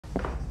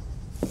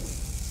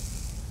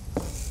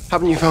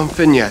Haven't you found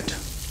Finn yet?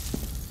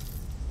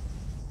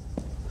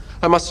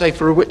 I must say,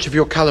 for a witch of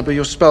your caliber,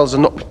 your spells are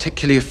not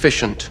particularly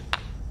efficient.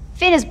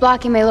 Finn is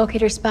blocking my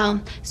locator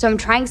spell, so I'm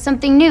trying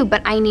something new,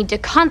 but I need to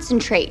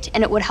concentrate,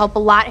 and it would help a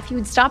lot if you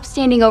would stop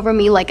standing over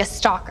me like a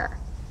stalker.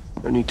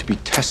 No need to be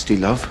testy,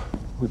 love.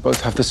 We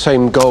both have the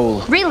same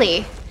goal.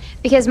 Really?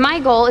 Because my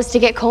goal is to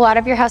get Cole out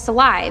of your house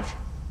alive,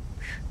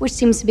 which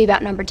seems to be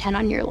about number 10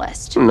 on your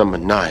list. Number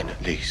 9,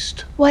 at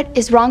least. What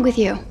is wrong with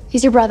you?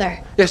 He's your brother.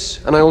 Yes,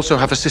 and I also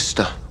have a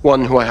sister,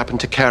 one who I happen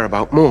to care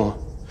about more.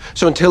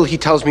 So until he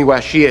tells me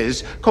where she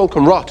is, Cole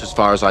can rot as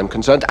far as I'm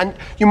concerned. And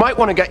you might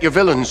want to get your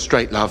villains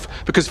straight, love,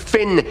 because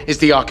Finn is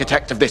the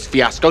architect of this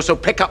fiasco, so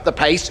pick up the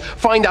pace,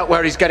 find out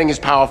where he's getting his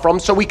power from,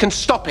 so we can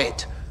stop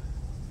it.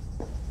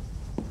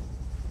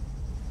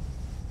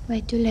 Où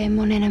est-tu là,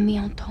 mon ennemi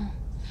entend?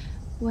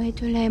 Où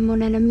est-tu là, mon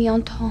ennemi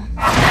entend?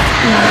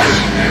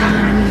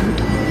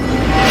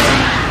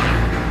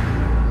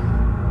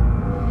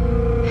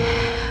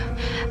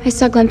 I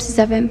saw glimpses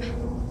of him.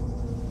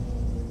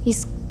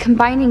 He's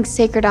combining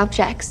sacred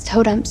objects,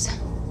 totems,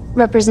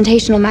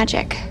 representational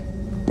magic.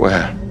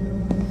 Where?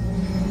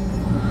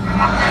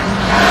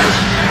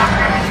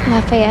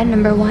 Lafayette,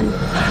 number 1.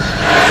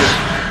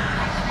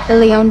 The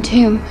Leon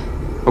tomb.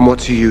 And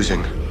what's he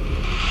using?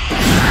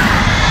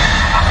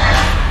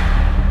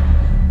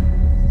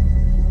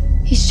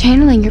 He's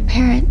channeling your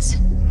parents.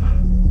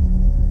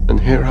 And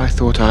here I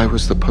thought I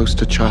was the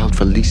poster child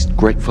for least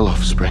grateful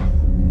offspring.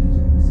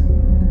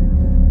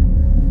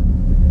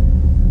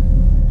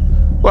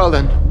 Well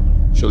then,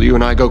 shall you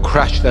and I go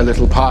crash their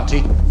little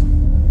party?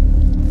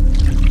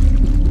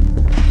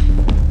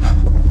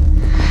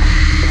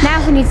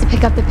 Now who needs to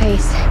pick up the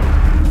pace?